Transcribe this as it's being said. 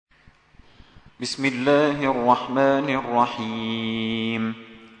بسم الله الرحمن الرحيم.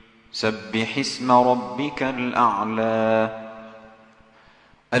 سبح اسم ربك الأعلى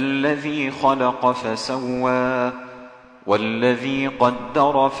الذي خلق فسوى والذي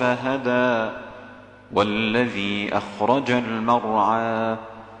قدر فهدى والذي أخرج المرعى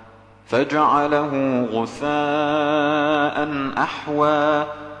فجعله غثاء أحوى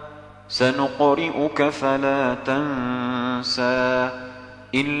سنقرئك فلا تنسى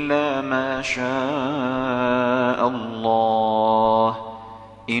إلا ما شاء الله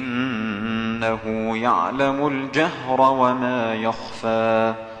إنه يعلم الجهر وما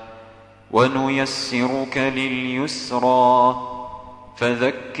يخفى ونيسرك لليسرى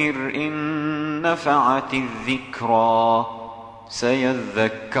فذكر إن نفعت الذكرى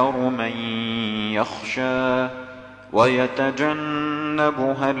سيذكر من يخشى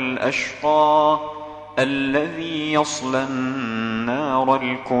ويتجنبها الأشقى الذي يصلى النار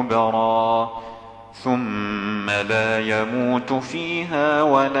الكبرى ثم لا يموت فيها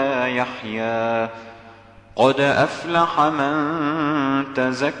ولا يحيا قد أفلح من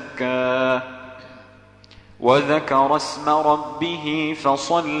تزكى وذكر اسم ربه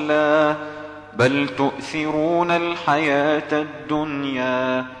فصلى بل تؤثرون الحياة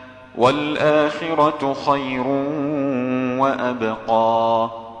الدنيا والآخرة خير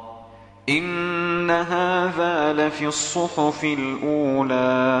وأبقى إن هذا لفي الصحف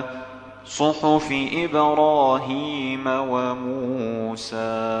الأولى صحف إبراهيم وموسى.